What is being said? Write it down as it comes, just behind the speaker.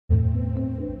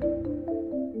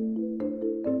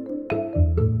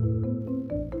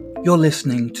You're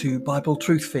listening to Bible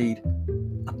Truth Feed,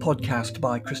 a podcast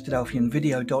by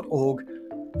Christadelphianvideo.org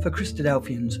for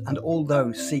Christadelphians and all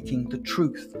those seeking the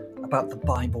truth about the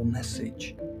Bible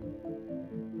message.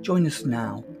 Join us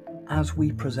now as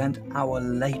we present our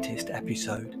latest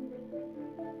episode.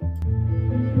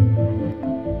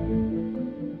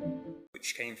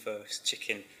 Which came first,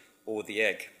 chicken or the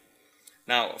egg?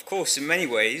 Now, of course, in many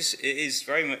ways, it is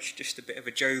very much just a bit of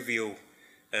a jovial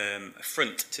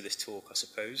affront to this talk, I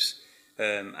suppose,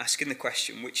 asking the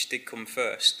question, which did come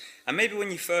first? And maybe when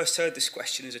you first heard this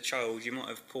question as a child, you might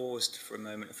have paused for a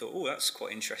moment and thought, oh, that's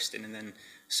quite interesting, and then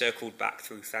circled back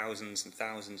through thousands and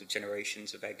thousands of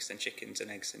generations of eggs and chickens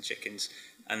and eggs and chickens,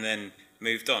 and then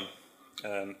moved on,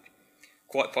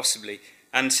 quite possibly,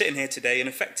 and sitting here today and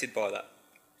affected by that.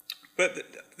 But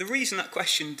the reason that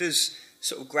question does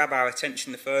sort of grab our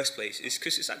attention in the first place is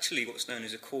because it's actually what's known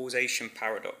as a causation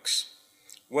paradox,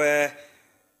 where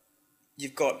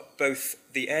you've got both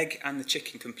the egg and the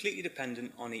chicken completely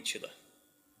dependent on each other.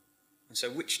 And so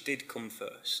which did come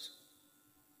first?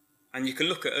 And you can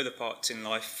look at other parts in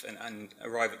life and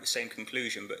arrive at the same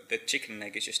conclusion, but the chicken and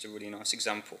egg is just a really nice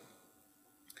example.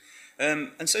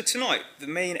 And so tonight, the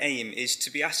main aim is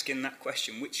to be asking that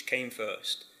question, which came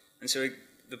first? And so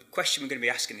the question we're going to be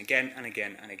asking again and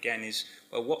again and again is,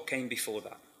 well, what came before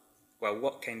that? Well,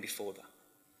 what came before that?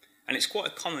 And it's quite a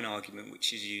common argument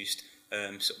which is used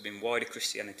sort of in wider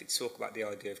Christianity to talk about the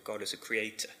idea of God as a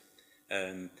creator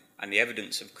and the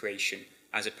evidence of creation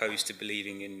as opposed to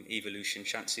believing in evolution,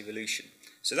 chance evolution.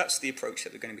 So that's the approach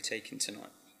that we're going to be taking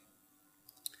tonight.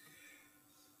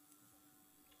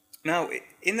 Now,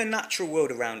 in the natural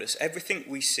world around us, everything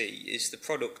we see is the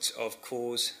product of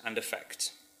cause and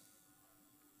effect.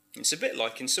 It's a bit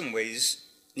like, in some ways,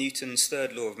 Newton's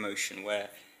third law of motion, where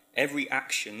every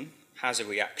action has a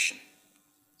reaction.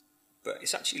 But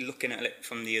it's actually looking at it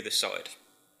from the other side.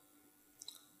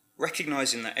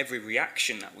 Recognising that every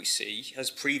reaction that we see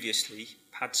has previously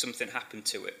had something happen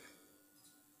to it.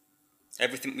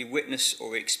 Everything we witness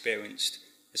or experienced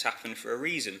has happened for a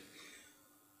reason.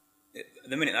 At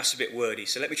the minute, that's a bit wordy,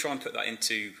 so let me try and put that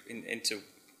into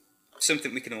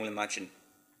something we can all imagine.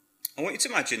 I want you to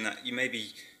imagine that you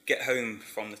maybe get home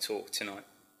from the talk tonight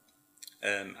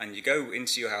and you go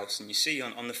into your house and you see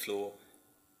on the floor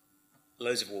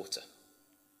loads of water.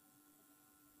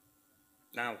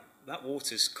 Now, that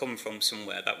water's come from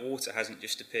somewhere. That water hasn't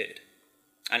just appeared.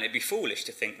 And it'd be foolish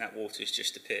to think that water's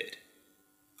just appeared.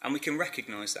 And we can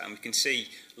recognise that, and we can see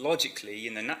logically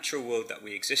in the natural world that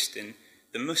we exist in,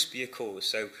 there must be a cause.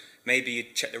 So maybe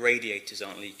you'd check the radiators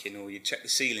aren't leaking, or you'd check the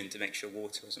ceiling to make sure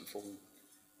water hasn't fallen.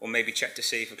 Or maybe check to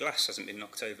see if a glass hasn't been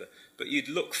knocked over. But you'd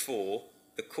look for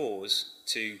the cause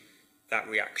to that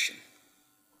reaction.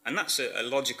 And that's a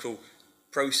logical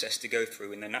process to go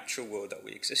through in the natural world that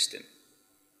we exist in.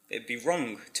 It'd be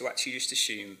wrong to actually just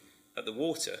assume that the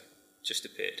water just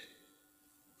appeared.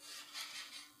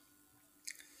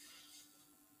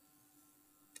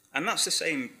 And that's the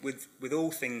same with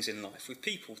all things in life, with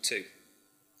people too.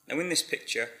 Now in this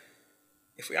picture,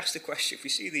 if we ask the question, if we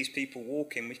see these people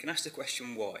walking, we can ask the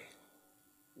question, why?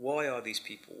 Why are these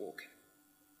people walking?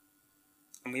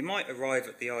 And we might arrive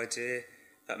at the idea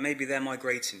that maybe they're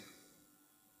migrating.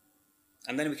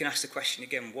 And then we can ask the question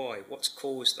again, why? What's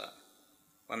caused that?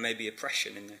 Why maybe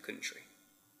oppression in their country?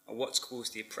 Or what's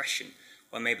caused the oppression?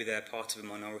 Why maybe they're part of a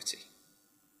minority?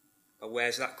 But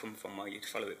where's that come from? Well, you'd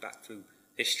follow it back through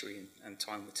history and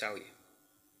time will tell you.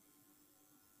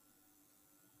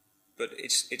 But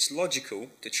it's logical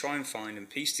to try and find and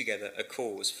piece together a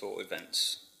cause for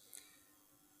events.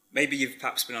 Maybe you've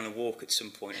perhaps been on a walk at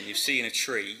some point and you've seen a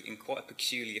tree in quite a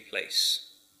peculiar place.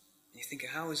 And you think,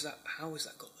 how has that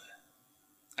got there?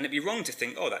 And it'd be wrong to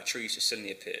think, oh, that tree's just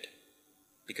suddenly appeared.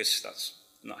 Because that's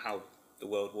not how the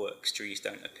world works. Trees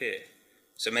don't appear.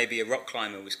 So maybe a rock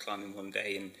climber was climbing one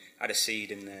day and had a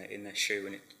seed in their shoe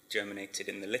and it germinated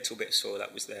in the little bit of soil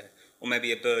that was there. Or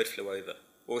maybe a bird flew over,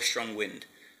 or a strong wind.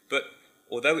 But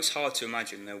although it's hard to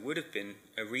imagine, there would have been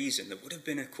a reason, there would have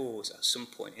been a cause at some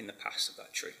point in the past of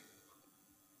that tree.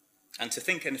 And to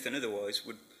think anything otherwise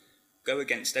would go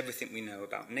against everything we know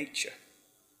about nature.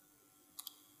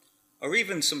 Or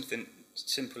even something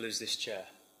simple as this chair.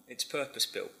 It's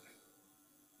purpose-built.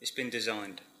 It's been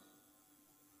designed.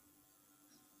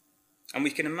 And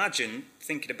we can imagine,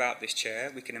 thinking about this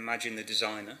chair, we can imagine the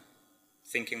designer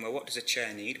thinking, well, what does a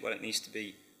chair need? Well, it needs to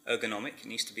be ergonomic. It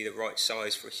needs to be the right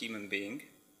size for a human being.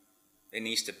 It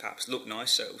needs to perhaps look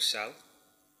nice so it will sell.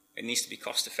 It needs to be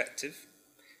cost-effective.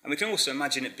 And we can also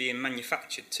imagine it being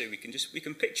manufactured too. We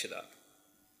can picture that.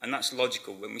 And that's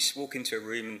logical. When we walk into a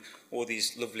room and all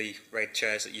these lovely red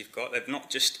chairs that you've got, they've not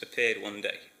just appeared one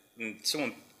day. And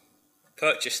someone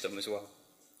purchased them as well.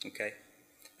 Okay,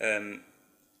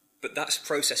 but that's a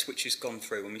process which has gone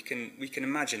through, and we can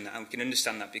imagine that and we can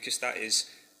understand that because that is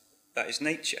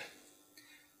nature.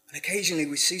 And occasionally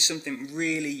we see something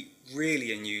really,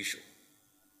 really unusual,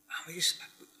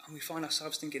 and we find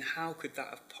ourselves thinking, how could that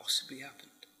have possibly happened?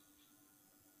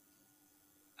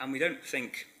 And we don't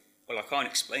think, well, I can't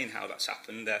explain how that's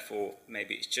happened, therefore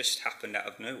maybe it's just happened out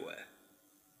of nowhere.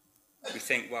 We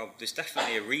think, well, there's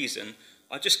definitely a reason.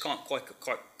 I just can't quite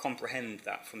comprehend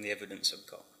that from the evidence I've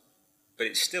got. But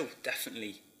it still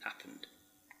definitely happened.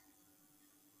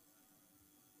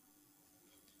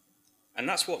 And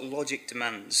that's what logic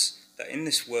demands, that in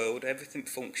this world everything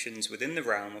functions within the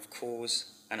realm of cause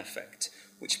and effect,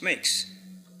 which makes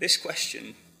this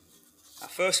question, our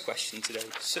first question today,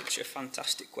 such a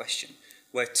fantastic question,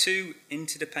 where two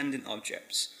interdependent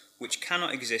objects, which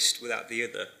cannot exist without the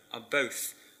other, are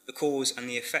both the cause and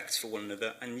the effect for one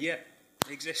another, and yet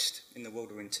exist in the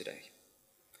world we're in today.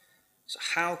 So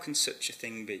how can such a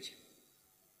thing be?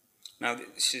 Now,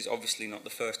 this is obviously not the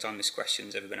first time this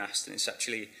question's ever been asked, and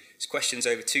it's question's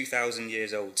over 2,000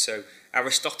 years old. So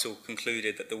Aristotle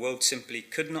concluded that the world simply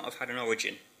could not have had an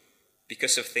origin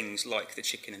because of things like the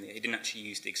chicken and the egg. He didn't actually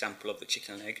use the example of the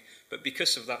chicken and egg, but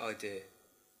because of that idea.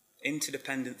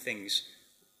 Interdependent things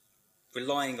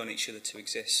relying on each other to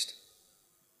exist.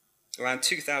 Around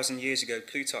 2,000 years ago,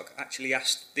 Plutarch actually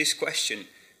asked this question,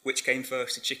 which came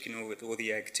first, the chicken or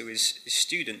the egg, to his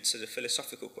students as a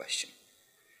philosophical question.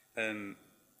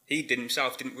 He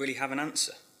himself didn't really have an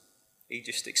answer. He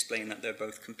just explained that they're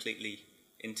both completely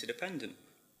interdependent.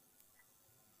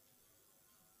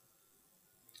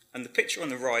 And the picture on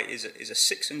the right is a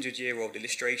 600-year-old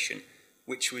illustration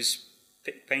which was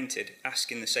painted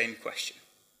asking the same question,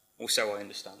 or so I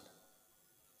understand.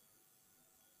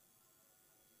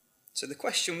 So the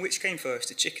question, which came first,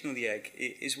 the chicken or the egg,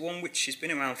 is one which has been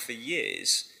around for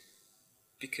years,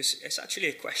 because it's actually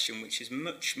a question which is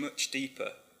much, much deeper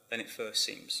than it first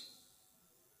seems.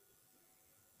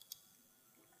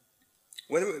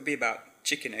 Whether it would be about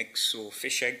chicken eggs or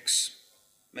fish eggs,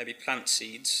 maybe plant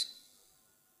seeds,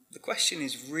 the question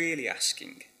is really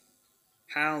asking,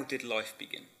 how did life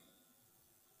begin?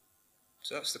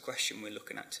 So that's the question we're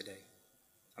looking at today.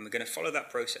 And we're going to follow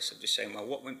that process of just saying, well,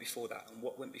 what went before that and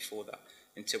what went before that,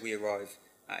 until we arrive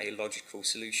at a logical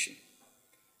solution.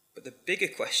 But the bigger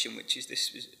question, which is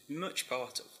this is much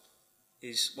part of,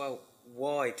 is, well,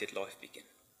 why did life begin?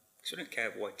 Because we don't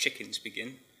care why chickens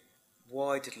begin.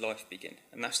 Why did life begin?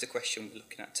 And that's the question we're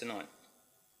looking at tonight.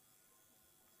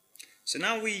 So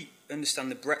now we understand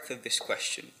the breadth of this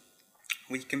question,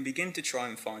 we can begin to try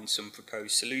and find some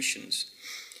proposed solutions.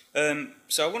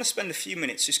 So I want to spend a few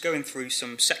minutes just going through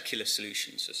some secular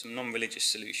solutions, so some non-religious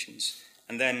solutions,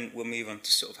 and then we'll move on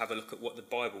to sort of have a look at what the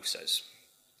Bible says.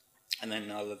 And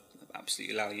then I'll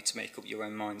absolutely allow you to make up your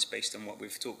own minds based on what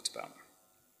we've talked about.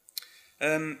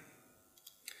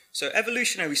 So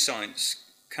evolutionary science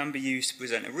can be used to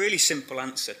present a really simple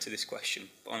answer to this question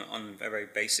on a very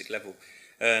basic level.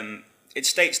 It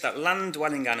states that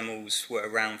land-dwelling animals were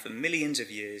around for millions of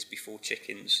years before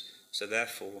chickens, so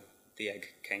therefore the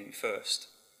egg came first.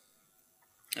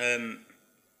 Now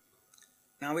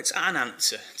it's an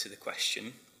answer to the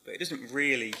question, but it doesn't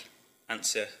really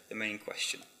answer the main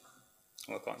question.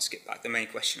 Well, I can't skip back. The main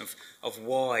question of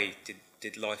why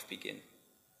did life begin?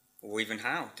 Or even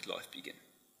how did life begin?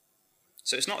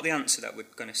 So it's not the answer that we're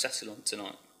going to settle on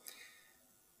tonight.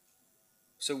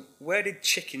 So where did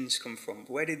chickens come from?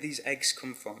 Where did these eggs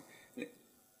come from?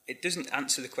 It doesn't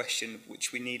answer the question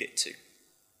which we need it to.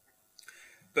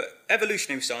 But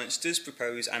evolutionary science does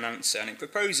propose an answer, and it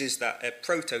proposes that a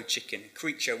proto-chicken, a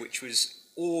creature which was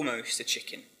almost a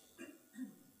chicken,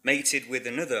 mated with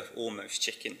another almost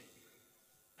chicken,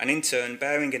 and in turn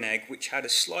bearing an egg which had a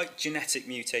slight genetic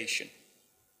mutation,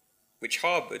 which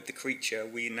harboured the creature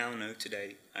we now know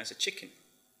today as a chicken.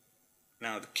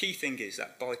 Now, the key thing is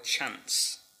that by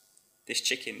chance, this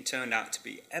chicken turned out to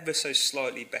be ever so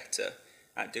slightly better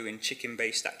at doing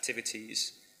chicken-based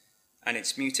activities, and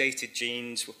its mutated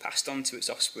genes were passed on to its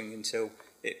offspring until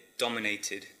it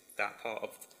dominated that part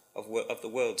of the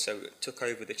world. So it took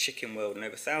over the chicken world, and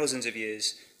over thousands of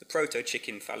years, the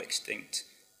proto-chicken fell extinct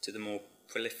to the more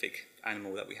prolific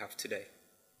animal that we have today.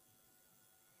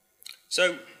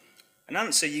 So, an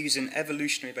answer using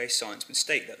evolutionary-based science would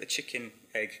state that the chicken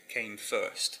egg came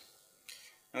first.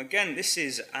 Now again, this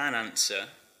is an answer,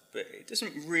 but it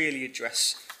doesn't really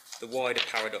address the wider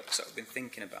paradox that we've been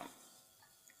thinking about.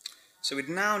 So we'd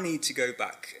now need to go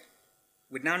back.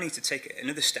 We'd now need to take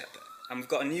another step, and we've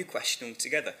got a new question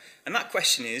altogether. And that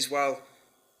question is, well,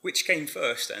 which came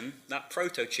first then, that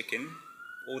proto-chicken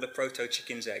or the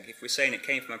proto-chicken's egg? If we're saying it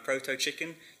came from a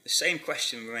proto-chicken, the same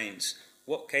question remains.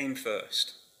 What came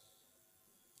first?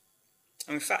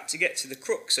 And in fact, to get to the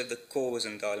crux of the cause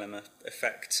and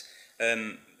effect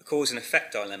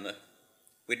dilemma,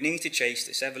 we'd need to chase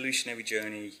this evolutionary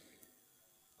journey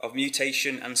of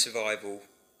mutation and survival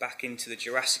back into the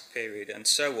Jurassic period and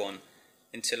so on,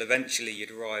 until eventually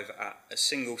you'd arrive at a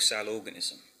single-cell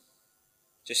organism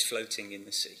just floating in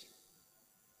the sea.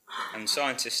 And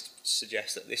scientists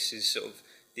suggest that this is sort of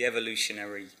the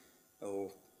evolutionary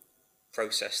or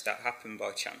process that happened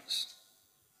by chance.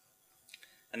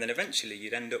 And then eventually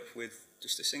you'd end up with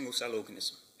just a single-cell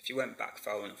organism, if you went back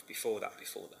far enough before that.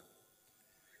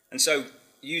 And so,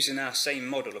 using our same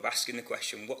model of asking the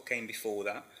question, what came before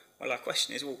that? Well, our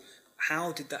question is, well,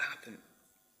 how did that happen?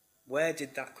 Where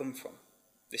did that come from,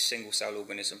 this single-cell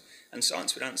organism? And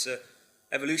science would answer,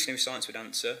 evolutionary science would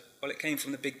answer, well, it came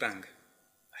from the Big Bang.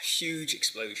 A huge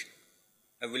explosion,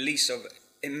 a release of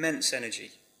immense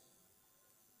energy.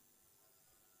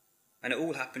 And it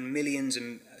all happened billions of,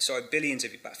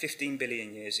 about 15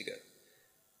 billion years ago,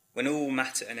 when all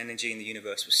matter and energy in the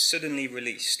universe was suddenly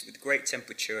released with great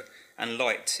temperature and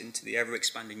light into the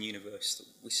ever-expanding universe that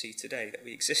we see today, that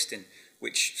we exist in,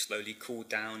 which slowly cooled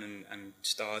down and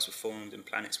stars were formed and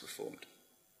planets were formed.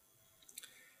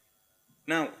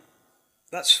 Now,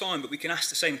 that's fine, but we can ask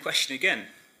the same question again.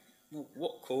 Well,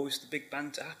 what caused the Big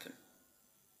Bang to happen?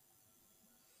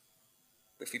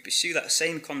 If we pursue that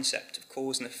same concept of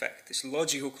cause and effect, this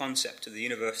logical concept of the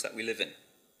universe that we live in,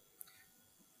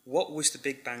 what was the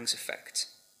Big Bang's effect?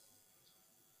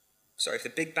 Sorry, if the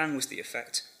Big Bang was the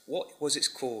effect, what was its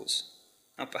cause?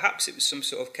 Now, perhaps it was some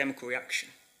sort of chemical reaction,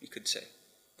 you could say.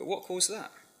 But what caused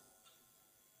that?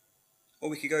 Or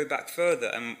we could go back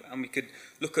further and we could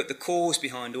look at the cause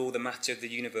behind all the matter of the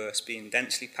universe being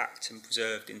densely packed and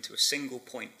preserved into a single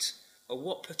point. Well,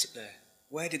 what put it there?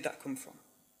 Where did that come from?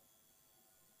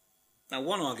 Now,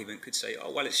 one argument could say,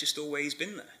 oh, well, it's just always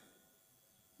been there.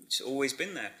 It's always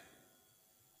been there.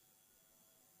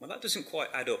 Well, that doesn't quite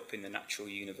add up in the natural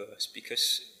universe,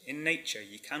 because in nature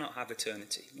you cannot have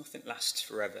eternity. Nothing lasts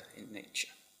forever in nature.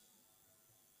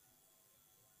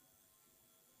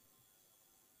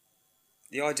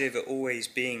 The idea of it always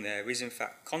being there is in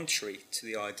fact contrary to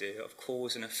the idea of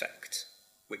cause and effect,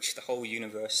 which the whole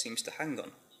universe seems to hang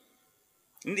on.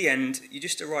 In the end, you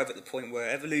just arrive at the point where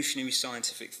evolutionary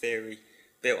scientific theory,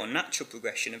 built on natural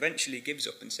progression, eventually gives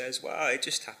up and says, well, it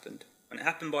just happened, and it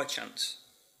happened by chance.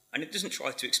 And it doesn't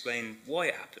try to explain why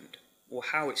it happened, or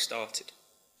how it started.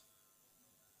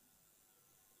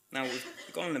 Now, we've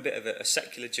gone on a bit of a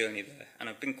secular journey there, and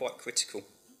I've been quite critical,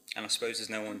 and I suppose there's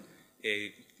no one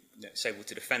that's able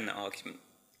to defend that argument.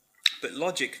 But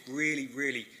logic really,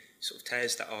 really sort of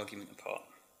tears that argument apart.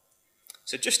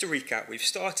 So just to recap, we've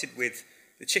started with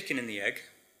the chicken and the egg,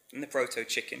 and the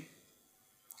proto-chicken,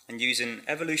 and using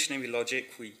evolutionary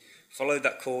logic, we followed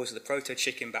that cause of the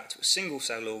proto-chicken back to a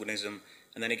single-cell organism,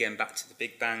 and then again back to the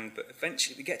Big Bang, but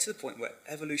eventually we get to the point where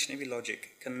evolutionary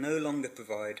logic can no longer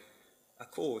provide a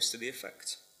cause to the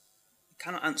effect. It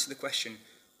cannot answer the question,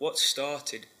 what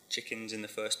started chickens in the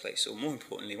first place, or more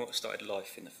importantly, what started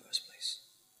life in the first place?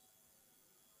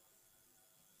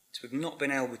 So we've not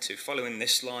been able to, following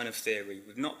this line of theory,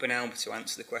 we've not been able to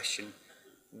answer the question,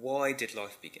 why did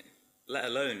life begin? Let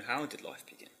alone, how did life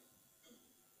begin?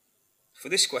 For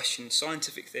this question,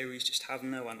 scientific theories just have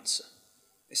no answer.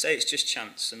 They say it's just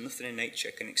chance and nothing in nature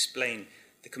can explain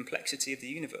the complexity of the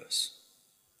universe.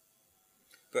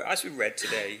 But as we read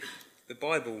today, the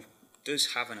Bible does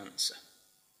have an answer.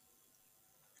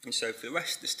 And so for the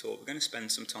rest of this talk, we're going to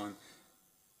spend some time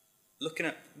looking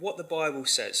at what the Bible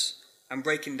says and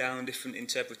breaking down different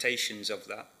interpretations of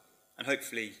that, and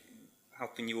hopefully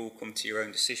helping you all come to your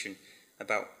own decision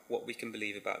about what we can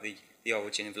believe about the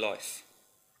origin of life.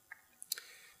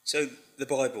 So the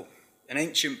Bible, an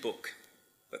ancient book,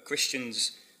 but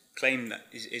Christians claim that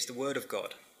is the Word of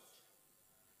God.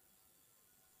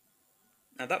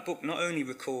 Now that book not only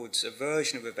records a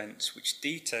version of events which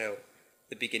detail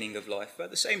the beginning of life, but at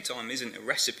the same time isn't a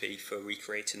recipe for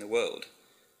recreating the world.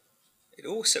 It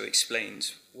also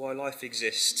explains why life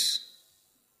exists,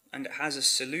 and it has a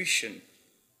solution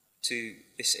to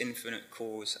this infinite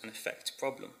cause and effect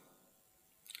problem.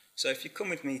 So if you come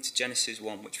with me to Genesis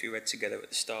 1, which we read together at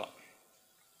the start.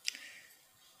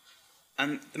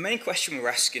 And the main question we're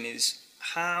asking is,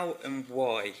 how and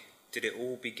why did it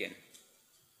all begin?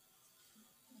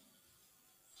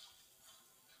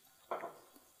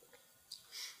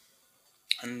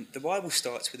 And the Bible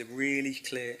starts with a really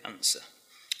clear answer.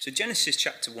 So Genesis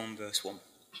chapter 1, verse 1.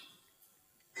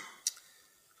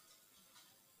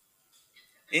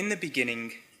 In the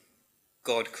beginning,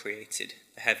 God created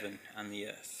the heaven and the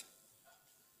earth.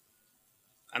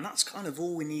 And that's kind of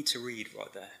all we need to read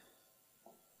right there.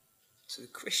 So the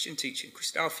Christian teaching,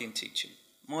 Christadoufian teaching,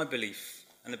 my belief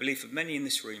and the belief of many in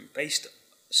this room, based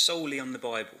solely on the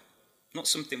Bible, not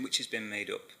something which has been made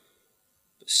up,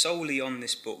 but solely on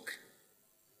this book,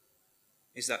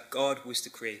 is that God was the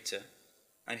creator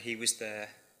and he was there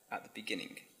at the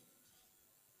beginning.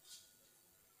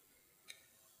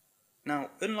 Now,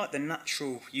 unlike the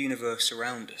natural universe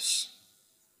around us,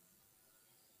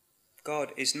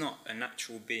 God is not a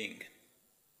natural being.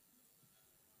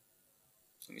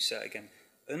 Let me say it again.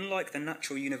 Unlike the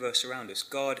natural universe around us,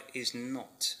 God is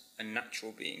not a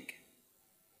natural being.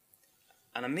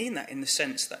 And I mean that in the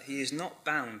sense that he is not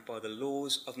bound by the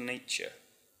laws of nature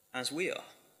as we are.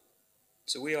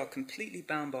 So we are completely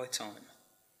bound by time.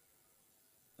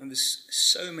 And there's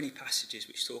so many passages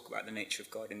which talk about the nature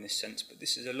of God in this sense, but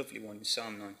this is a lovely one in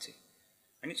Psalm 90.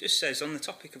 And it just says, on the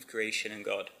topic of creation and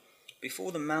God,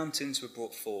 before the mountains were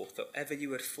brought forth, or ever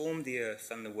you had formed the earth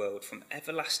and the world, from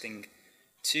everlasting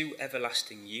to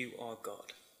everlasting, you are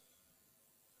God.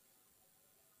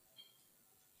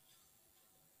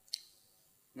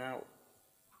 Now,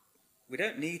 we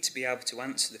don't need to be able to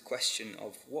answer the question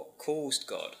of what caused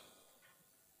God,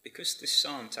 because this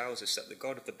psalm tells us that the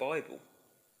God of the Bible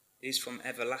is from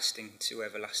everlasting to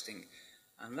everlasting,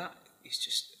 and that is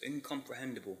just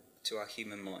incomprehensible to our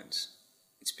human minds.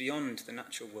 It's beyond the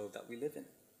natural world that we live in.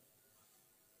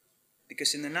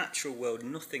 Because in the natural world,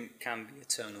 nothing can be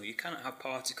eternal. You cannot have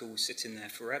particles sitting there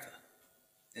forever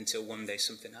until one day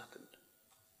something happened.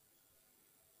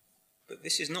 But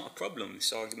this is not a problem,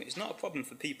 this argument. It's not a problem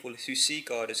for people who see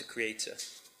God as a creator,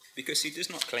 because he does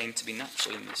not claim to be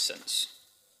natural in this sense.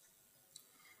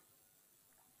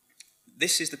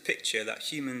 This is the picture that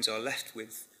humans are left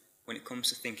with when it comes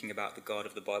to thinking about the God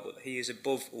of the Bible, that he is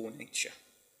above all nature.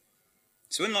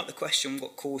 So unlike the question,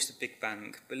 what caused the Big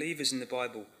Bang, believers in the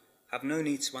Bible have no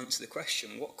need to answer the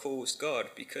question, what caused God,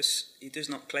 because he does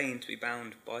not claim to be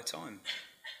bound by time.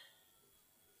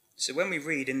 So when we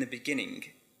read in the beginning,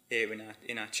 here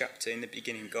in our chapter, in the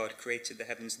beginning God created the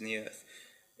heavens and the earth,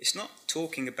 it's not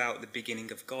talking about the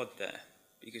beginning of God there,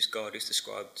 because God is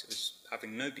described as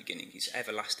having no beginning, he's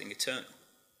everlasting, eternal.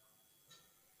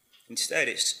 Instead,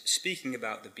 it's speaking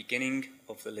about the beginning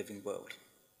of the living world,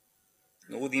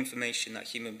 and all the information that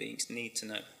human beings need to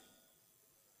know.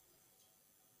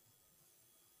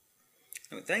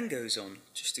 Now it then goes on,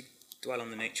 just to dwell on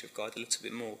the nature of God a little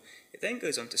bit more, it then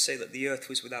goes on to say that the earth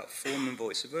was without form and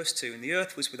void. So verse 2, and the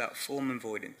earth was without form and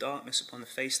void, and darkness upon the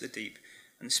face of the deep,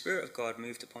 and the Spirit of God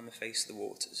moved upon the face of the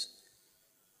waters.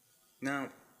 Now,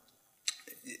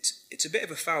 it's a bit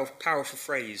of a powerful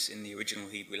phrase in the original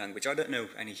Hebrew language. I don't know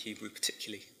any Hebrew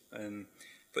particularly,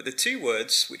 but the two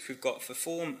words which we've got for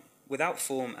form, without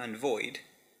form and void,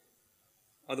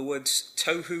 are the words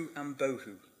tohu and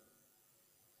bohu,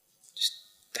 just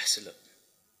desolate.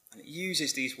 And it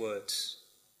uses these words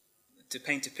to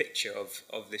paint a picture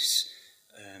of this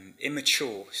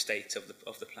immature state of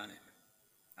the planet.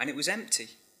 And it was empty.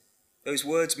 Those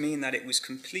words mean that it was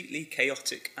completely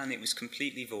chaotic and it was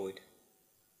completely void.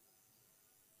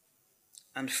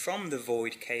 And from the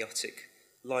void, chaotic,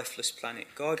 lifeless planet,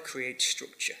 God creates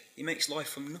structure. He makes life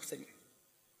from nothing.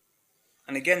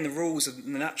 And again, the rules of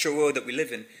the natural world that we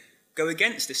live in go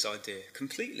against this idea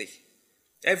completely.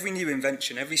 Every new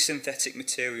invention, every synthetic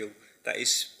material that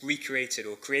is recreated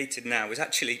or created now is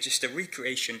actually just a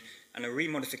recreation and a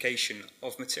remodification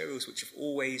of materials which have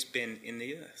always been in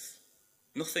the earth.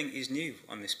 Nothing is new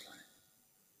on this planet.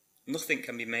 Nothing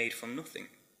can be made from nothing,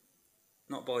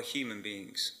 not by human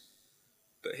beings.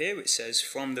 But here it says,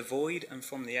 from the void and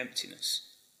from the emptiness,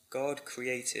 God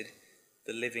created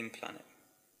the living planet.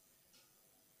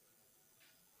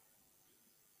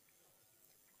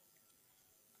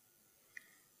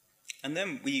 And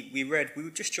then we will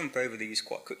just jump over these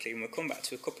quite quickly, and we'll come back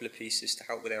to a couple of pieces to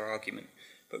help with our argument.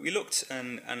 But we looked,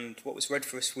 and what was read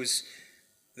for us was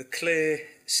the clear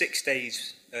 6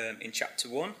 days in chapter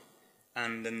 1,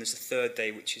 and then there's the third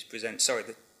day, which is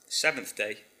the seventh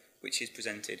day, which is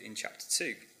presented in chapter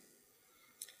 2.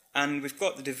 And we've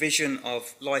got the division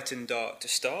of light and dark to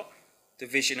start,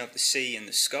 division of the sea and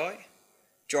the sky,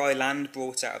 dry land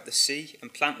brought out of the sea,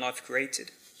 and plant life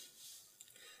created.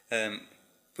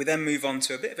 We then move on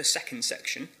to a bit of a second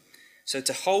section. So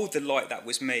to hold the light that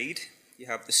was made, you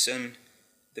have the sun,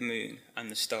 the moon, and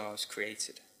the stars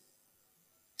created.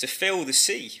 To fill the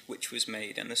sea which was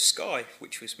made, and the sky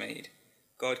which was made,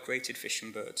 God created fish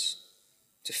and birds.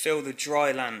 To fill the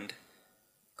dry land,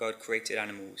 God created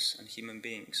animals and human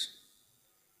beings.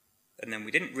 And then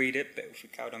we didn't read it, but if we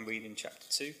carried on reading chapter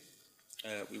 2,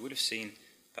 we would have seen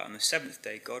that on the seventh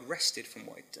day God rested from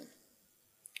what he'd done.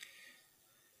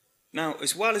 Now,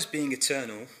 as well as being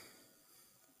eternal,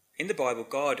 in the Bible,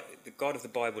 the God of the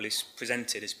Bible is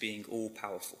presented as being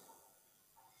all-powerful.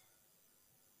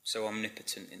 So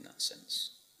omnipotent in that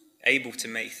sense, able to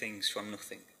make things from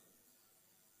nothing.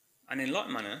 And in like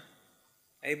manner,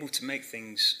 able to make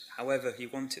things however he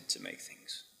wanted to make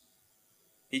things.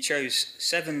 He chose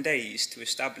 7 days to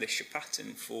establish a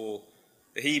pattern for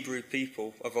the Hebrew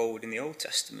people of old in the Old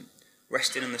Testament,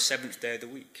 resting on the seventh day of the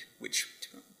week, which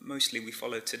mostly we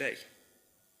follow today.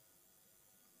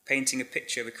 Painting a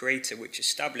picture of a creator which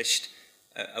established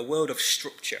a world of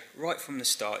structure right from the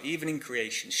start. Even in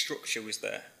creation, structure was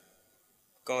there.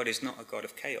 God is not a God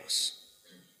of chaos.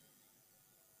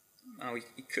 Now,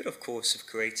 he could, of course, have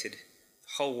created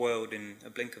the whole world in a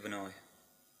blink of an eye.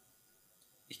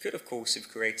 He could, of course, have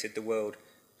created the world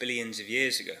billions of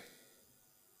years ago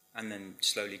and then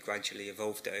slowly, gradually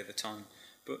evolved it over time.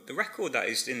 But the record that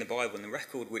is in the Bible, and the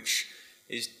record which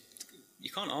is you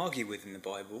can't argue with in the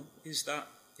Bible, is that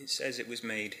it says it was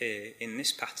made here in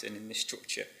this pattern, in this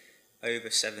structure, over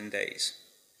 7 days.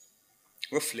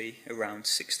 Roughly around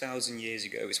 6,000 years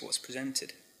ago is what's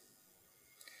presented.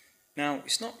 Now,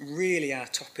 it's not really our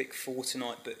topic for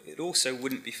tonight, but it also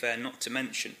wouldn't be fair not to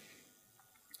mention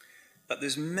that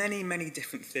there's many, many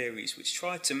different theories which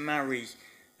try to marry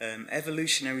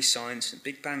evolutionary science and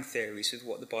Big Bang theories with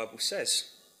what the Bible says.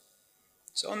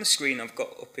 So on the screen I've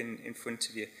got up in front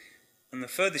of you, on the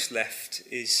furthest left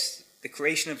is the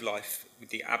creation of life with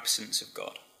the absence of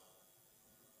God.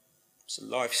 So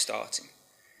life starting.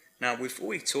 Now, we've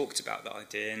already talked about that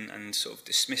idea and sort of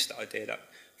dismissed the idea that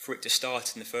for it to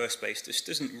start in the first place, this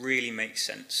doesn't really make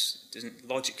sense. It isn't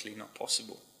logically not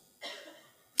possible.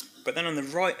 But then on the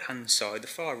right-hand side, the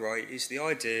far right, is the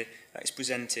idea that is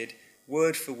presented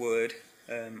word for word.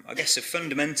 I guess a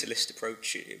fundamentalist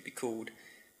approach, it would be called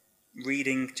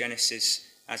reading Genesis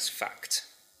as fact.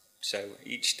 So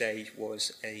each day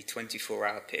was a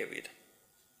 24-hour period.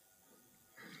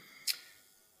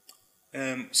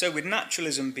 So with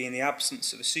naturalism being the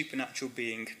absence of a supernatural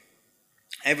being,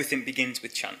 everything begins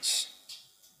with chance.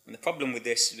 And the problem with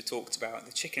this, as we talked about,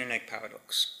 the chicken and egg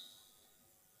paradox.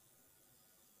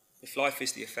 If life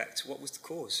is the effect, what was the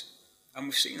cause? And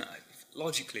we've seen that.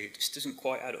 Logically, it just doesn't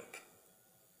quite add up.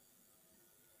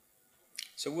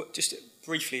 So just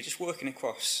briefly, just working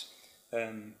across,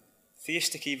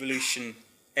 theistic evolution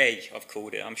A, I've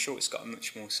called it. I'm sure it's got a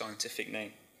much more scientific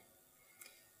name.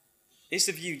 Is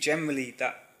the view generally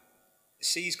that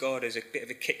sees God as a bit of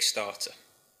a kickstarter,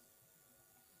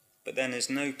 but then there's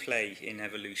no play in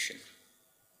evolution.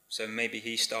 So maybe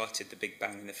he started the Big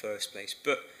Bang in the first place,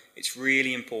 but it's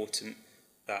really important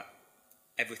that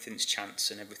everything's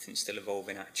chance and everything's still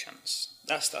evolving at chance.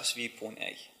 That's viewpoint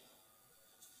A.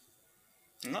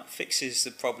 And that fixes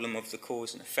the problem of the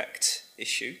cause and effect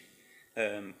issue,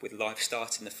 with life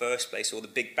starting in the first place, or the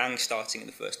Big Bang starting in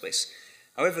the first place.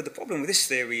 However, the problem with this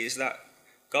theory is that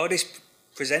God is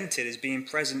presented as being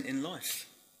present in life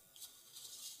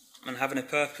and having a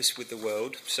purpose with the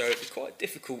world, so it'd be quite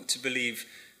difficult to believe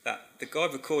that the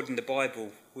God recorded in the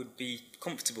Bible would be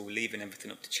comfortable leaving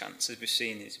everything up to chance. As we've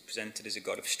seen, he's presented as a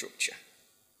God of structure.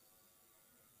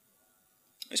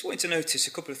 I just wanted to notice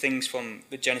a couple of things from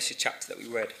the Genesis chapter that we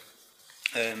read.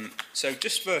 So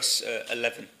just verse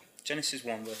 11, Genesis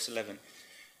 1 verse 11.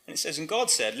 And it says, "And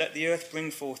God said, let the earth bring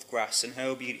forth grass and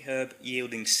herb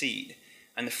yielding seed,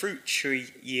 and the fruit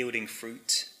tree yielding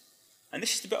fruit." And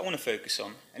this is the bit I want to focus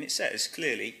on. And it says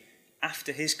clearly,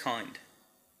 after his kind,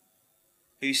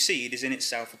 whose seed is in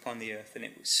itself upon the earth. And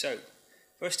it was so.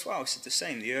 Verse 12 said the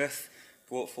same. The earth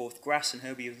brought forth grass and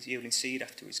herb yielding seed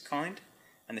after his kind,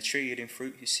 and the tree yielding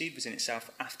fruit whose seed was in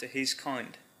itself after his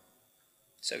kind.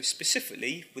 So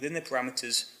specifically within the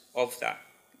parameters of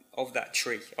that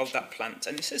tree, of that plant.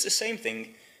 And it says the same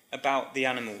thing about the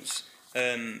animals.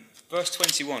 Verse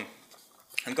 21,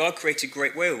 "And God created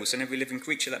great whales and every living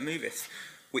creature that moveth,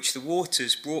 which the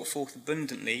waters brought forth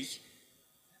abundantly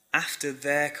after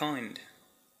their kind,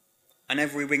 and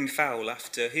every winged fowl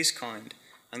after his kind.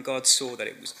 And God saw that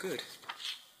it was good."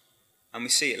 And we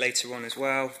see it later on as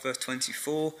well, verse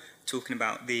 24, talking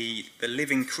about the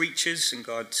living creatures, and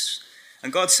God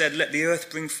said, "Let the earth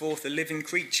bring forth a living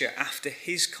creature after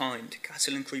his kind,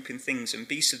 cattle and creeping things, and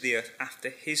beasts of the earth after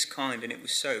his kind." And it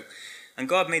was so. And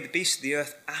God made the beasts of the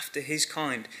earth after his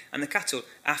kind, and the cattle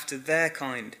after their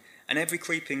kind, and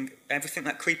everything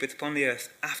that creepeth upon the earth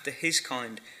after his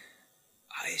kind.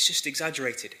 It's just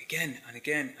exaggerated again and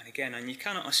again and again, and you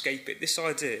cannot escape it. This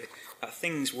idea that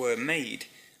things were made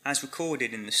as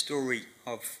recorded in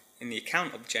the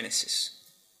account of Genesis,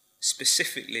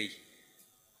 specifically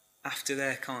after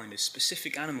their kind, as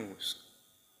specific animals.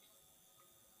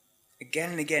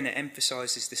 Again and again it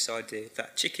emphasises this idea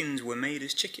that chickens were made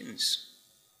as chickens,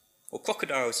 or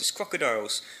crocodiles as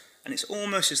crocodiles, and it's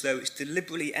almost as though it's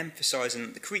deliberately emphasising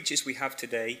that the creatures we have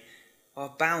today are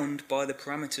bound by the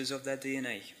parameters of their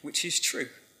DNA, which is true.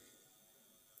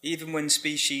 Even when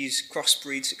species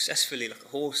crossbreed successfully, like a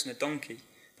horse and a donkey,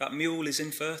 that mule is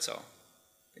infertile.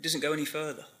 It doesn't go any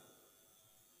further,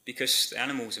 because the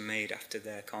animals are made after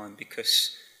their kind,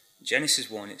 because in Genesis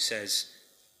 1 it says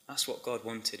that's what God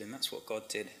wanted and that's what God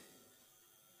did.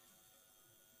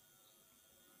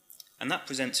 And that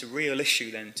presents a real issue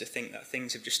then, to think that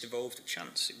things have just evolved at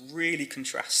chance. It really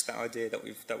contrasts that idea that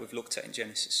we've looked at in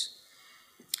Genesis.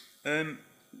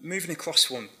 Moving across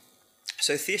one.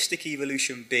 So theistic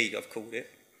evolution B, I've called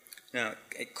it. Now,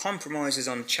 it compromises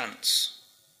on chance.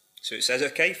 So it says,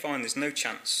 okay, fine, there's no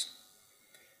chance.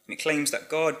 And it claims that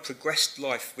God progressed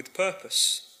life with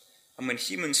purpose. And when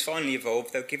humans finally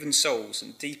evolved, they were given souls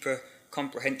and deeper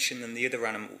comprehension than the other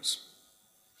animals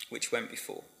which went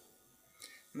before.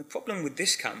 And the problem with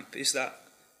this camp is that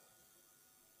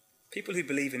people who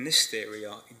believe in this theory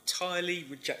are entirely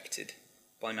rejected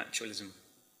by naturalism.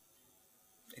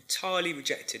 Entirely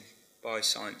rejected by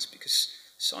science, because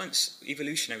science,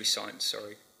 evolutionary science,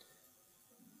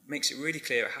 makes it really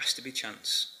clear it has to be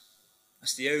chance.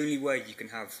 That's the only way you can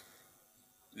have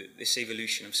this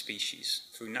evolution of species,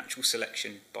 through natural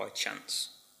selection by chance.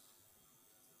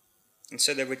 And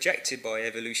so they're rejected by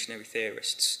evolutionary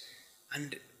theorists,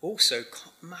 and also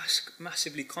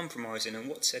massively compromising on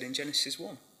what's said in Genesis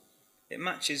 1. It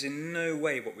matches in no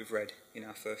way what we've read in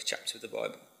our first chapter of the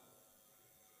Bible.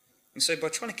 And so by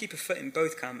trying to keep a foot in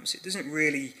both camps, it doesn't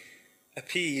really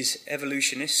appease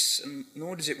evolutionists, and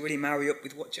nor does it really marry up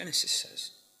with what Genesis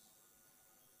says.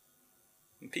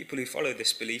 And people who follow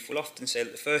this belief will often say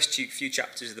that the first few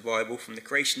chapters of the Bible, from the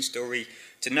creation story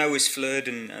to Noah's flood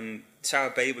and Tower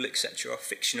of Babel, etc., are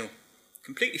fictional.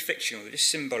 Completely fictional. They're just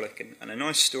symbolic and are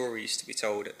nice stories to be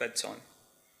told at bedtime.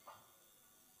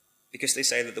 Because they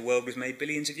say that the world was made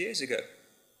billions of years ago.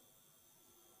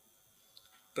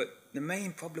 But the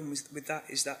main problem with that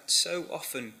is that so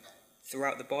often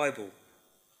throughout the Bible,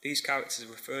 these characters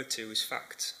are referred to as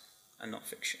fact and not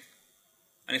fiction.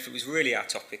 And if it was really our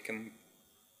topic, and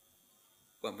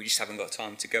we just haven't got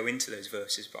time to go into those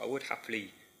verses, but I would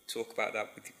happily talk about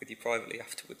that with you privately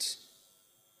afterwards.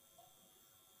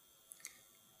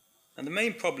 And the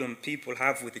main problem people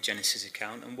have with the Genesis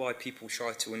account, and why people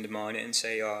try to undermine it and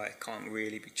say, it can't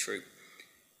really be true,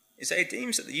 is that it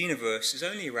deems that the universe is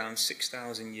only around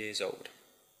 6,000 years old,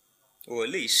 or at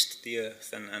least the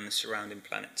Earth and the surrounding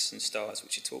planets and stars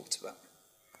which are talked about.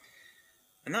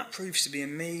 And that proves to be a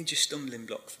major stumbling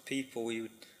block for people who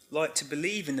would like to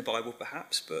believe in the Bible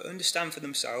perhaps, but understand for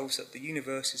themselves that the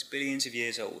universe is billions of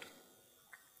years old.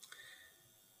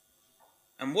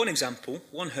 And one example,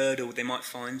 one hurdle they might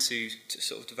find to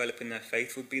sort of develop in their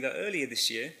faith would be that earlier this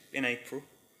year, in April,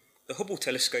 the Hubble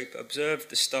telescope observed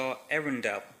the star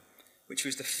Earendel, which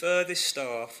was the furthest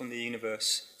star from the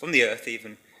universe, from the Earth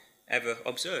even, ever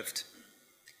observed.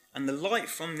 And the light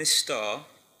from this star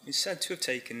is said to have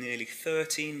taken nearly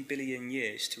 13 billion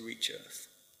years to reach Earth.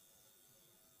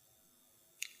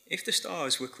 If the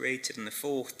stars were created on the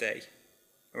fourth day,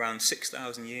 around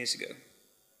 6,000 years ago,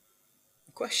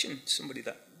 the question somebody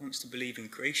that wants to believe in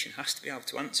creation has to be able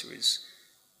to answer is,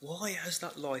 why has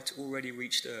that light already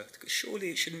reached Earth? Because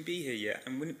surely it shouldn't be here yet,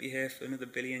 and wouldn't be here for another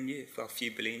billion years, for a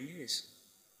few billion years.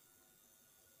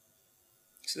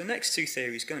 So the next two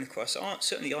theories going across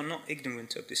certainly are not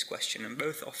ignorant of this question, and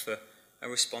both offer a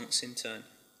response in turn.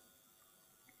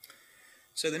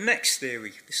 So the next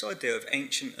theory, this idea of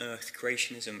ancient Earth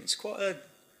creationism, it's quite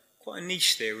a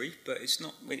niche theory, but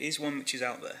it is one which is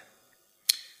out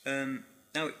there.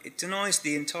 Now, it denies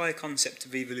the entire concept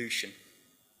of evolution,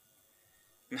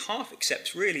 and half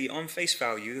accepts, really, on face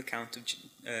value, the account of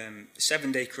the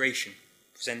 7-day creation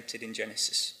presented in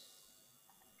Genesis.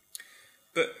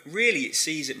 But really, it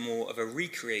sees it more of a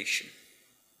recreation.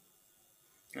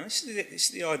 Now, this is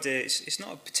the idea. It's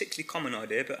not a particularly common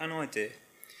idea, but an idea.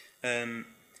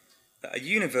 That a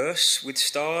universe with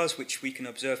stars which we can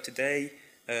observe today,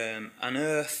 an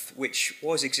Earth which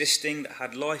was existing, that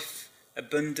had life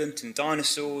abundant, and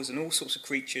dinosaurs and all sorts of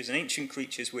creatures and ancient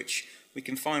creatures which we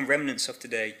can find remnants of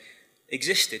today,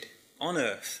 existed on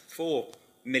Earth for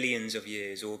millions of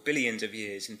years or billions of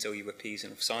years, until you appease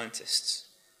enough scientists.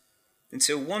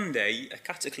 Until one day a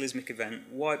cataclysmic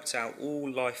event wiped out all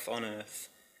life on Earth,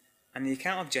 and the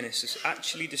account of Genesis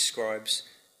actually describes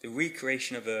the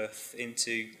recreation of Earth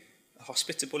into a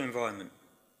hospitable environment,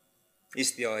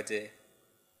 is the idea.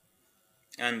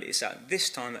 And it's at this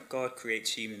time that God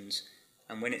creates humans.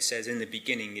 And when it says in the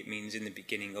beginning, it means in the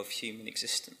beginning of human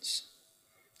existence.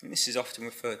 And this is often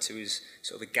referred to as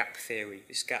sort of a gap theory,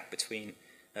 this gap between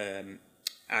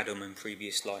Adam and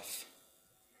previous life.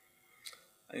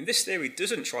 And this theory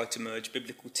doesn't try to merge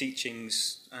biblical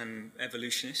teachings and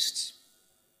evolutionists.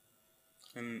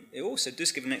 And it also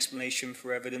does give an explanation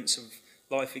for evidence of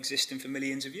life existing for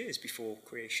millions of years before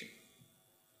creation.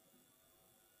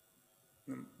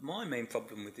 And my main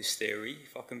problem with this theory,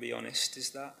 if I can be honest,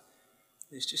 is that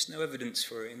there's just no evidence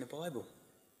for it in the Bible.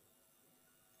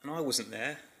 And I wasn't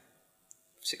there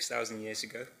 6,000 years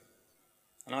ago,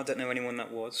 and I don't know anyone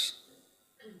that was.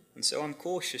 And so I'm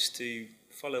cautious to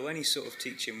follow any sort of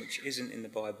teaching which isn't in the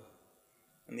Bible.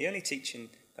 And the only teaching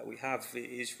that we have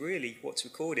is really what's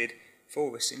recorded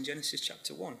for us in Genesis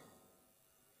chapter 1.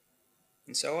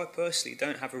 And so I personally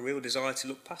don't have a real desire to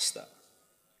look past that.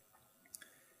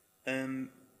 And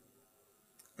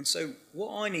so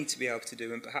what I need to be able to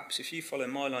do, and perhaps if you follow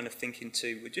my line of thinking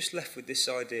too, we're just left with this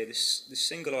idea, this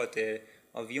single idea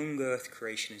of young earth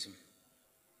creationism.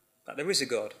 That there is a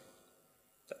God.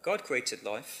 That God created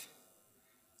life.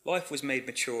 Life was made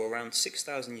mature around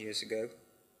 6,000 years ago,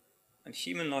 and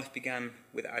human life began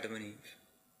with Adam and Eve.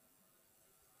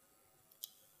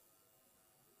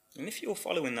 And if you're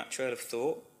following that trail of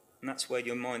thought, and that's where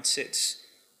your mind sits,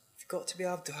 you've got to be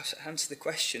able to answer the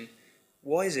question,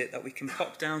 why is it that we can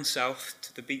pop down south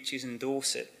to the beaches in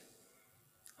Dorset,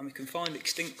 and we can find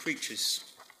extinct creatures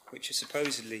which are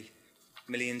supposedly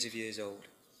millions of years old?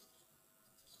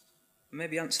 And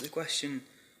maybe answer the question,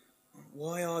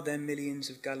 why are there millions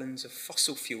of gallons of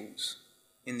fossil fuels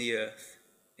in the earth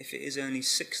if it is only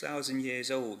 6,000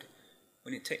 years old,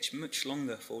 when it takes much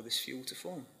longer for this fuel to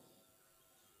form?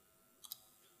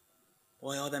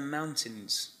 Why are there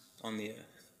mountains on the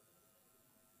earth?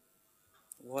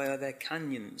 Why are there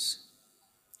canyons,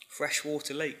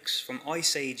 freshwater lakes from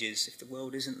ice ages if the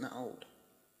world isn't that old?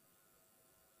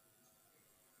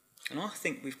 And I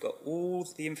think we've got all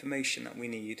the information that we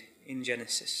need in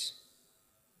Genesis.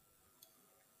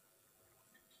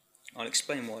 I'll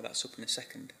explain why that's up in a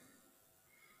second.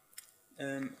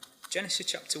 Genesis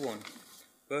chapter 1,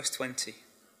 verse 20.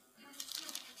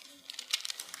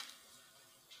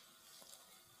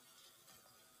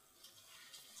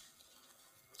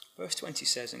 Verse 20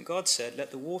 says, "And God said,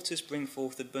 Let the waters bring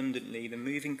forth abundantly the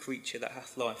moving creature that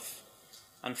hath life,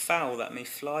 and fowl that may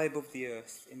fly above the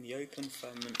earth in the open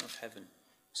firmament of heaven."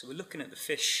 So we're looking at the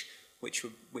fish which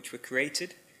were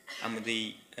created, and with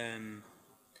the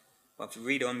if you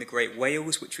read on, the great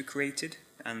whales which were created,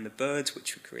 and the birds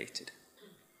which were created.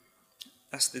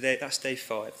 That's day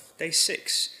 5. Day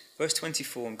 6, verse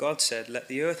 24, "And God said, Let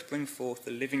the earth bring forth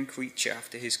a living creature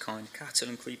after his kind, cattle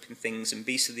and creeping things, and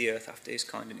beasts of the earth after his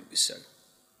kind, and it was so."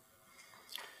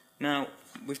 Now,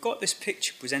 we've got this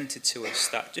picture presented to us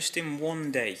that just in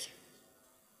one day,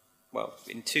 well,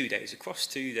 in 2 days, across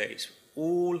 2 days,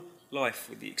 all life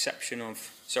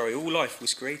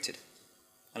was created.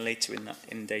 And later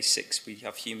in day 6, we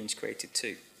have humans created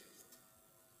too.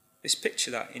 This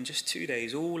picture that in just 2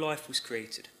 days, all life was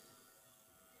created.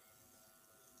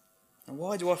 And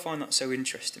why do I find that so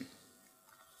interesting?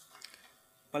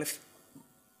 Well, if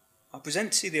I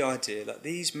present to you the idea that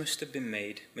these must have been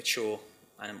made mature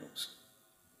animals.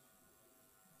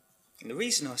 And the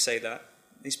reason I say that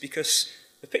is because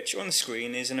the picture on the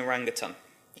screen is an orangutan.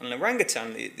 And an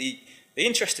orangutan, the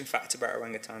interesting fact about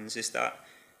orangutans is that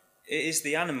it is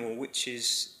the animal which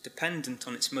is dependent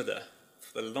on its mother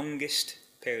for the longest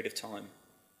period of time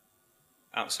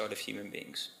outside of human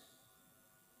beings.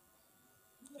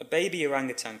 A baby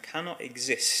orangutan cannot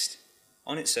exist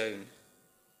on its own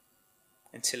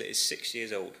until it is 6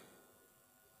 years old.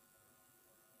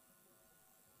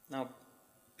 Now,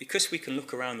 because we can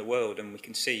look around the world and we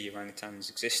can see orangutans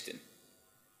existing,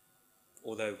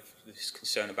 although there's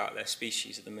concern about their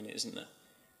species at the minute, isn't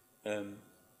there?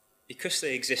 Because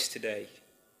they exist today,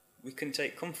 we can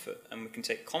take comfort and we can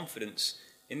take confidence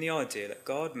in the idea that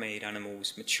God made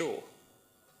animals mature.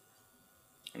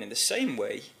 And in the same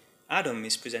way, Adam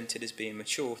is presented as being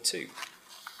mature too.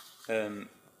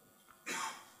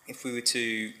 If we were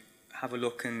to have a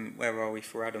look, and where are we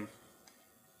for Adam?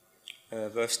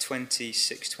 Verse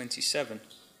 26, 27.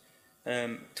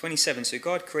 27, "So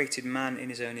God created man in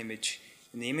his own image.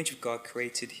 In the image of God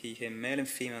created he him, male and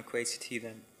female created he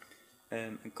them.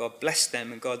 And God blessed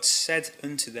them, and God said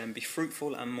unto them, Be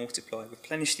fruitful and multiply,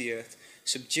 replenish the earth,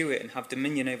 subdue it, and have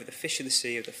dominion over the fish of the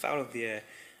sea, over the fowl of the air,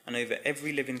 and over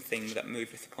every living thing that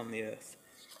moveth upon the earth."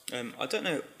 I don't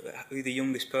know who the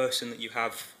youngest person that you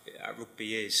have at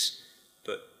rugby is,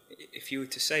 but if you were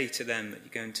to say to them that you're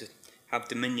going to have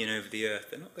dominion over the earth,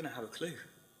 they're not going to have a clue.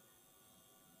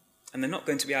 And they're not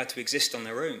going to be able to exist on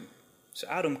their own. So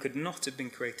Adam could not have been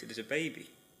created as a baby.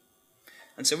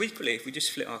 And so equally, if we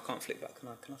just flip, I can't flip back, can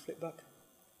I flip back?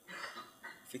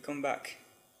 If we come back,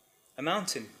 a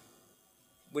mountain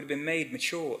would have been made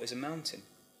mature as a mountain.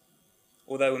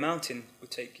 Although a mountain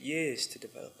would take years to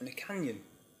develop, and a canyon.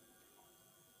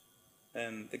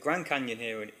 The Grand Canyon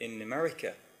here in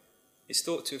America is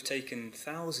thought to have taken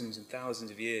thousands and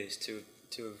thousands of years to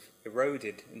have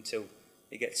eroded until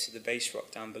it gets to the base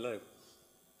rock down below.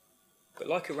 But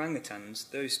like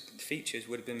orangutans, those features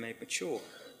would have been made mature.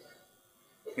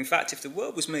 In fact, if the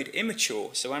world was made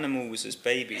immature, so animals as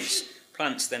babies,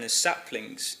 plants then as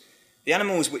saplings, the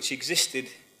animals which existed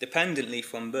dependently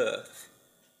from birth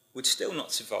would still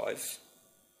not survive,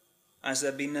 as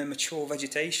there'd been no mature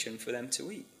vegetation for them to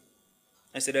eat,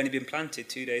 as they'd only been planted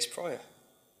 2 days prior.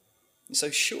 And so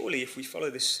surely if we follow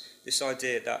this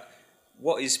idea that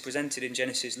what is presented in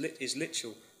Genesis is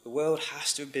literal, the world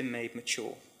has to have been made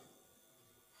mature.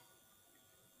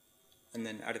 And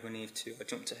then Adam and Eve too, I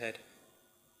jumped ahead.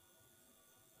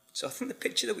 So I think the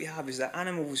picture that we have is that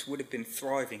animals would have been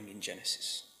thriving in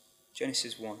Genesis.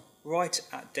 Genesis 1, right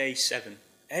at day 7,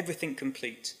 everything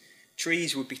complete.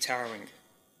 Trees would be towering.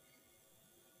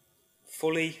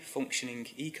 Fully functioning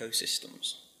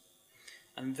ecosystems.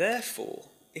 And therefore,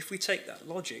 if we take that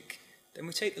logic, then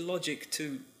we take the logic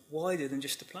to wider than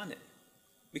just the planet.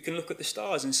 We can look at the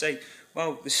stars and say,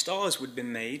 well, the stars would have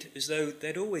been made as though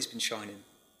they'd always been shining.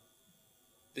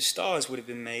 The stars would have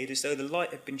been made as though the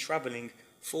light had been travelling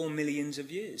for millions of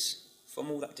years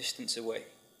from all that distance away,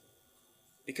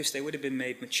 because they would have been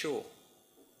made mature.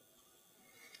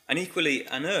 And equally,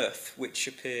 an earth which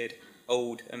appeared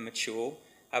old and mature,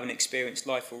 having experienced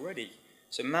life already.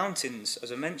 So mountains,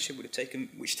 as I mentioned,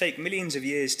 which take millions of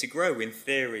years to grow in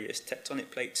theory as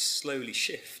tectonic plates slowly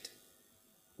shift,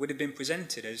 would have been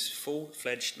presented as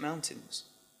full-fledged mountains.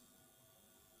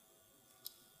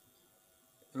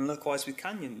 And likewise with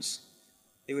canyons,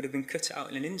 they would have been cut out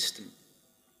in an instant.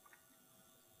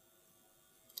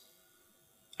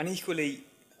 And equally,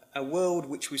 a world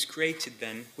which was created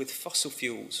then with fossil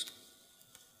fuels,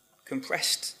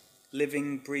 compressed,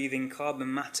 living, breathing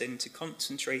carbon matter into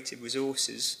concentrated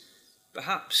resources,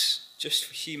 perhaps just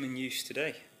for human use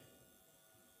today.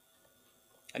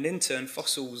 And in turn,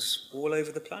 fossils all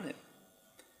over the planet.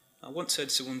 I once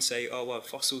heard someone say, oh, well,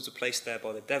 fossils are placed there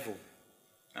by the devil.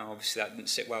 Now, obviously, that didn't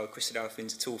sit well with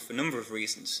Christadelphians at all for a number of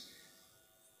reasons.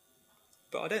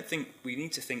 But I don't think we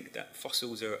need to think that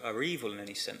fossils are evil in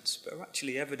any sense, but are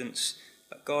actually evidence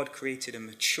that God created a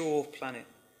mature planet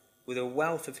with a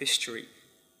wealth of history,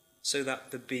 so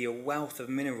that there'd be a wealth of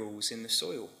minerals in the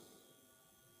soil.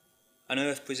 An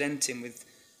earth presenting with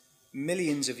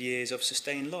millions of years of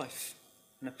sustained life,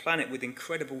 and a planet with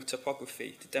incredible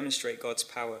topography to demonstrate God's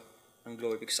power and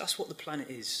glory, because that's what the planet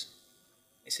is.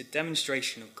 It's a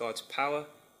demonstration of God's power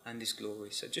and his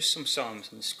glory. So just some psalms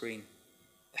on the screen.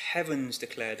 The heavens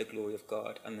declare the glory of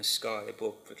God, and the sky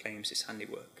above proclaims his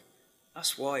handiwork.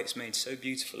 That's why it's made so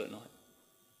beautiful at night.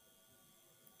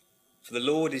 For the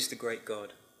Lord is the great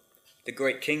God, the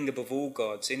great King above all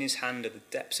gods. In his hand are the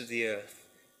depths of the earth,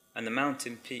 and the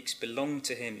mountain peaks belong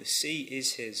to him. The sea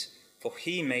is his, for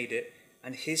he made it,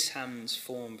 and his hands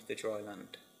formed the dry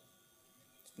land.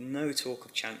 No talk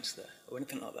of chance there, or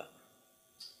anything like that.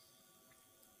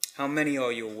 How many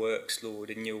are your works, Lord,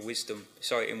 in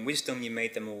wisdom you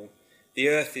made them all. The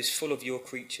earth is full of your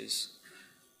creatures.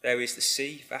 There is the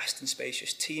sea, vast and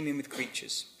spacious, teeming with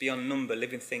creatures, beyond number,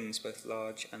 living things both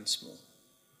large and small.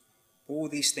 All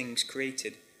these things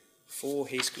created for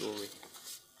his glory.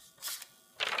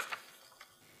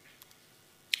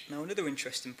 Now, another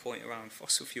interesting point around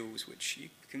fossil fuels, which you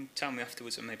can tell me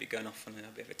afterwards, I may be going off on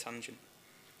a bit of a tangent.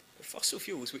 But fossil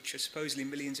fuels, which are supposedly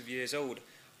millions of years old,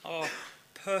 are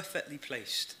perfectly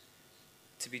placed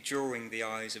to be drawing the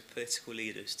eyes of political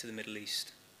leaders to the Middle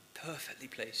East. Perfectly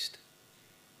placed.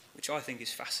 Which I think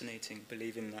is fascinating,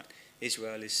 believing that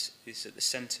Israel is at the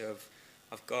centre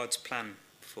of God's plan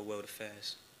for world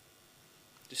affairs.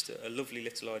 Just a lovely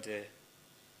little idea.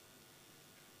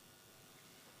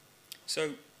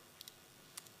 So,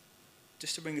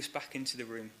 just to bring us back into the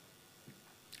room,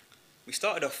 we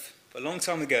started off a long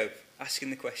time ago asking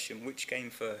the question, which came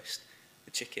first,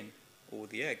 the chicken or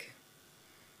the egg?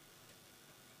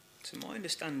 So my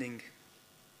understanding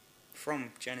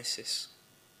from Genesis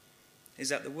is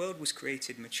that the world was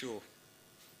created mature,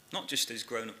 not just as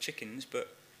grown-up chickens,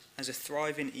 but as a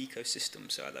thriving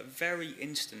ecosystem. So at that very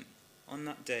instant, on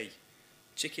that day,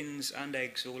 chickens and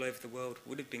eggs all over the world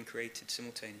would have been created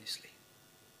simultaneously,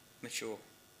 mature.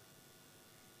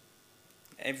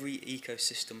 Every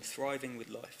ecosystem thriving with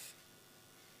life.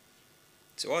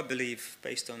 So I believe,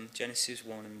 based on Genesis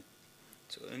 1 and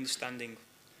sort of understanding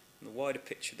the wider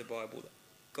picture of the Bible, that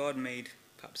God made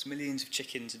perhaps millions of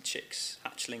chickens and chicks,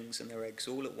 hatchlings and their eggs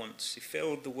all at once. He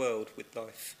filled the world with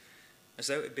life, as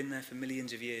though it had been there for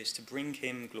millions of years, to bring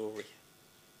him glory.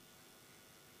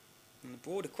 And the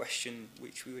broader question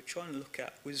which we were trying to look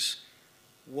at was,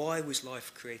 why was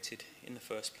life created in the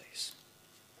first place?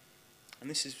 And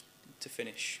this is to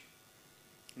finish.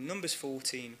 In Numbers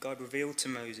 14, God revealed to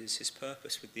Moses his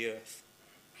purpose with the earth.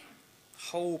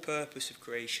 The whole purpose of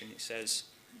creation, it says,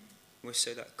 was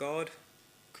so that God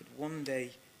could one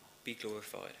day be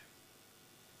glorified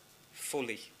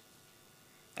fully.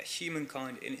 That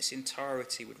humankind in its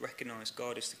entirety would recognise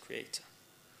God as the creator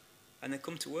and then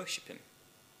come to worship him.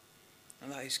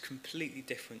 And that is completely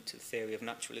different to the theory of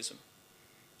naturalism.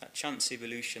 That chance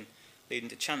evolution leading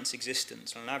to chance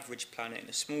existence on an average planet in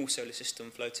a small solar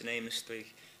system floating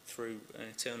aimlessly through an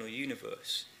eternal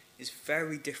universe is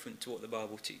very different to what the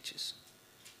Bible teaches.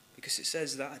 Because it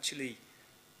says that actually, it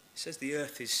says the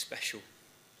earth is special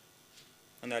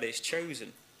and that it's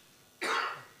chosen. And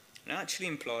it actually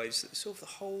implies that sort of the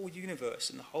whole universe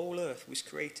and the whole earth was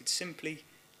created simply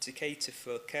to cater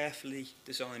for carefully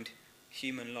designed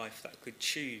human life that could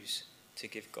choose to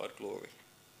give God glory.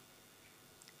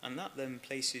 And that then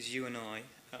places you and I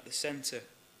at the centre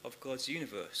of God's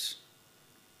universe.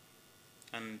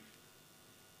 And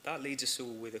that leads us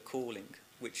all with a calling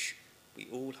which we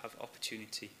all have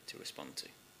opportunity to respond to.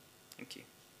 Thank you.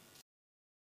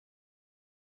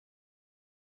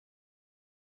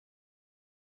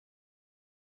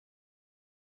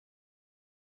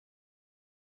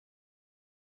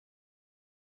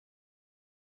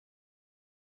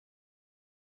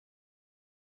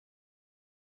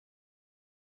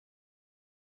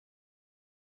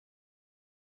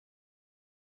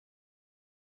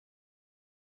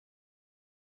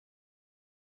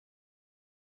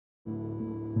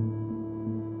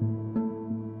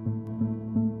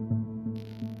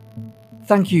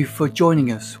 Thank you for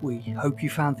joining us. We hope you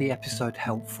found the episode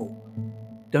helpful.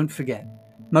 Don't forget,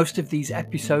 most of these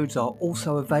episodes are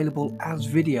also available as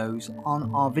videos on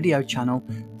our video channel,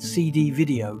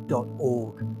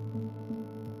 cdvideo.org.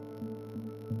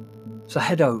 So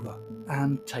head over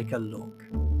and take a look.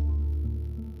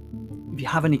 If you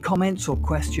have any comments or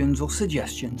questions or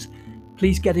suggestions,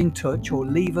 please get in touch or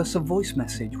leave us a voice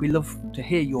message. We love to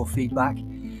hear your feedback.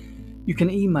 You can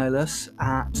email us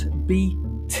at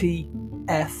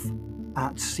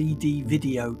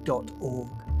btf@cdvideo.org.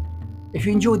 If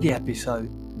you enjoyed the episode,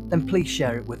 then please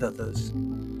share it with others.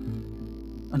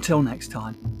 Until next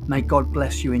time, may God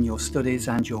bless you in your studies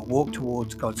and your walk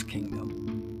towards God's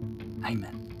kingdom.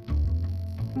 Amen.